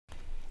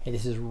Hey,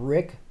 this is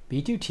Rick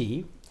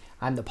B2T.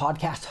 I'm the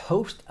podcast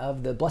host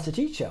of the Blessed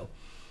Teach Show,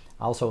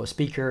 also a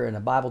speaker and a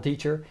Bible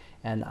teacher,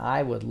 and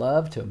I would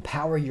love to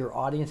empower your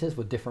audiences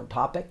with different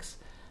topics.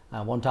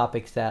 One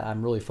topic that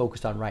I'm really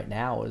focused on right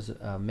now is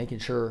making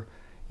sure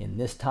in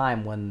this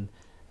time when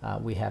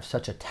we have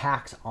such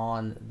attacks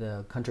on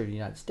the country of the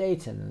United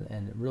States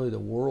and really the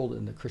world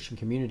and the Christian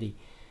community,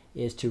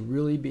 is to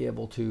really be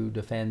able to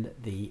defend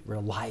the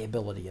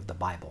reliability of the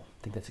Bible.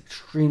 I think that's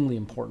extremely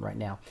important right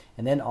now.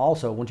 And then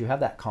also, once you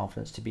have that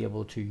confidence, to be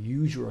able to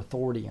use your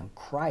authority in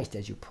Christ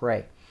as you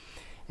pray.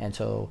 And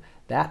so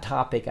that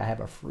topic, I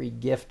have a free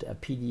gift, a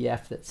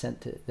PDF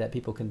that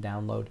people can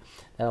download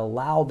that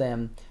allow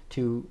them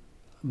to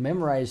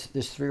memorize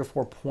this 3 or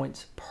 4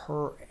 points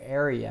per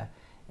area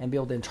and be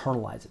able to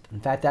internalize it. In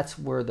fact, that's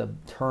where the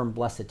term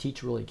Blessed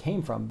Teach really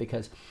came from,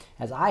 because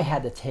as I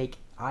had to take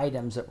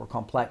items that were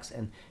complex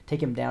and take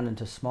them down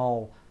into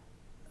small,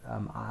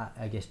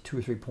 2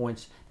 or 3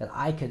 points that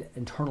I could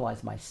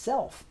internalize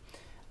myself,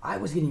 I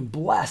was getting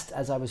blessed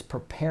as I was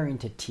preparing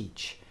to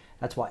teach.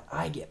 That's why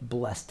I get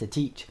blessed to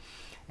teach.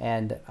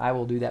 And I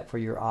will do that for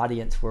your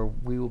audience, where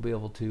we will be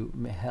able to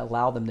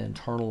allow them to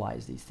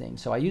internalize these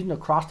things. So I use an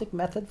acrostic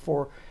method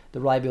for the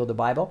reliability of the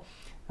Bible.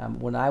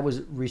 When I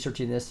was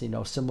researching this,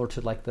 similar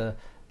to like the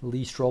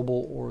Lee Strobel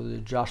or the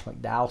Josh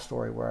McDowell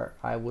story, where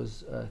I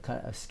was kind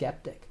of a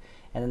skeptic.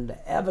 And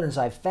the evidence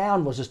I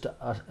found was just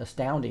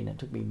astounding. It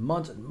took me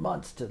months and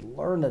months to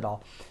learn it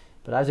all.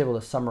 But I was able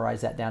to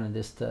summarize that down in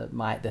just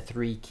the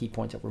 3 key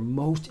points that were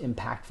most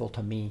impactful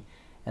to me.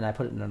 And I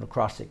put it in an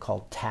acrostic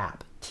called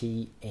TAP,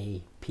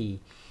 T-A-P.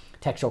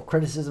 Textual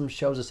criticism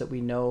shows us that we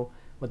know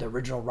what the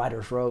original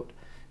writers wrote.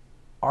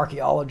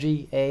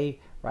 Archaeology,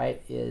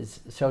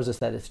 shows us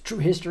that it's true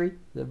history.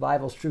 The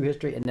Bible's true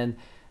history. And then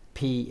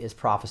P is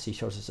prophecy,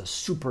 shows us a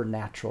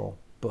supernatural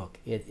book.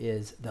 It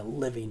is the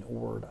living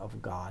word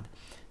of God.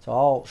 So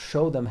I'll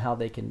show them how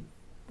they can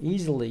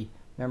easily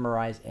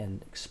memorize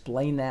and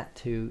explain that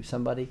to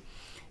somebody,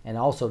 and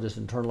also just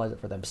internalize it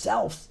for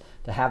themselves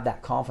to have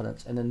that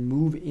confidence, and then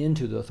move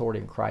into the authority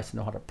in Christ and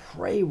know how to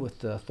pray with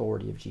the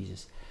authority of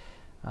Jesus,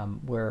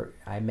 where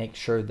I make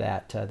sure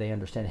that they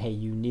understand, hey,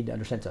 you need to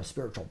understand it's a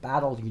spiritual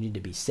battle. You need to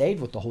be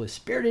saved with the Holy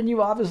Spirit in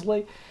you,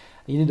 obviously.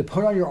 You need to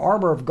put on your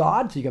armor of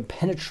God so you can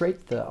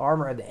penetrate the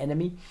armor of the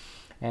enemy,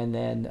 and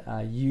then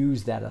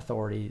use that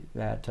authority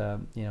that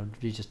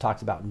Jesus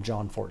talks about in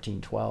John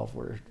 14:12,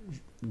 where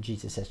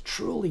Jesus says,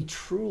 "Truly,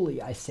 truly,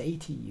 I say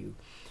to you."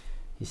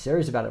 He's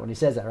serious about it when he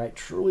says that, right?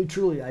 "Truly,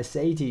 truly, I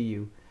say to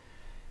you,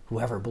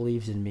 whoever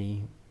believes in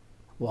me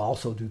will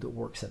also do the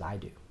works that I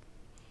do."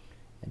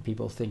 And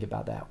people think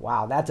about that.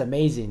 Wow, that's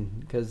amazing,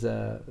 because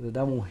the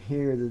dumb will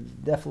hear, the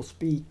deaf will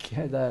speak,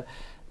 the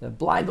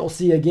blind will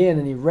see again,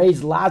 and he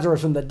raised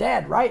Lazarus from the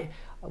dead, right?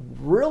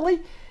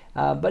 Really?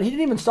 But he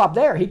didn't even stop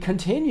there. He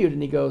continued,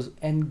 and he goes,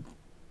 "And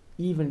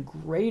even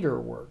greater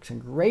works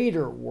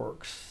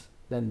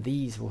than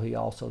these will he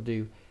also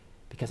do,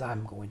 because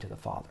I'm going to the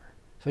Father."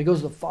 So he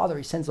goes to the Father.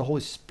 He sends the Holy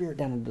Spirit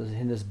down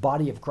in this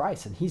body of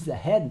Christ, and he's the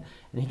head,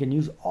 and he can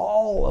use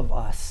all of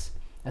us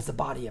as the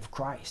body of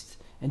Christ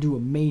and do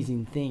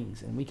amazing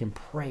things, and we can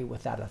pray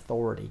with that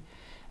authority.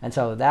 And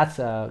so that's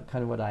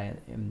kind of what I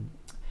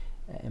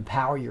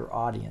empower your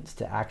audience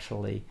to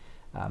actually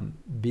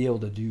be able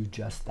to do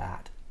just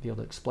that. Be able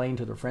to explain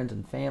to their friends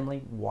and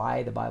family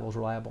why the Bible is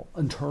reliable,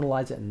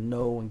 internalize it and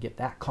know and get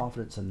that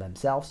confidence in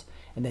themselves,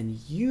 and then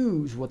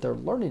use what they're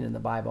learning in the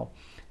Bible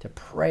to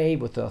pray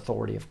with the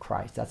authority of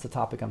Christ. That's the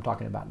topic I'm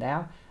talking about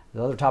now.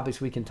 There's other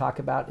topics we can talk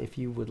about if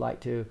you would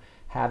like to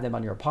have them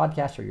on your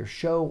podcast or your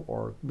show,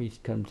 or we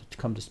come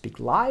to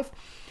speak live.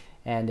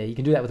 And you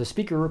can do that with a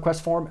speaker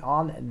request form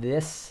on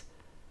this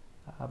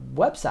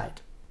website.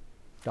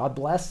 God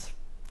bless,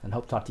 and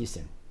hope to talk to you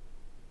soon.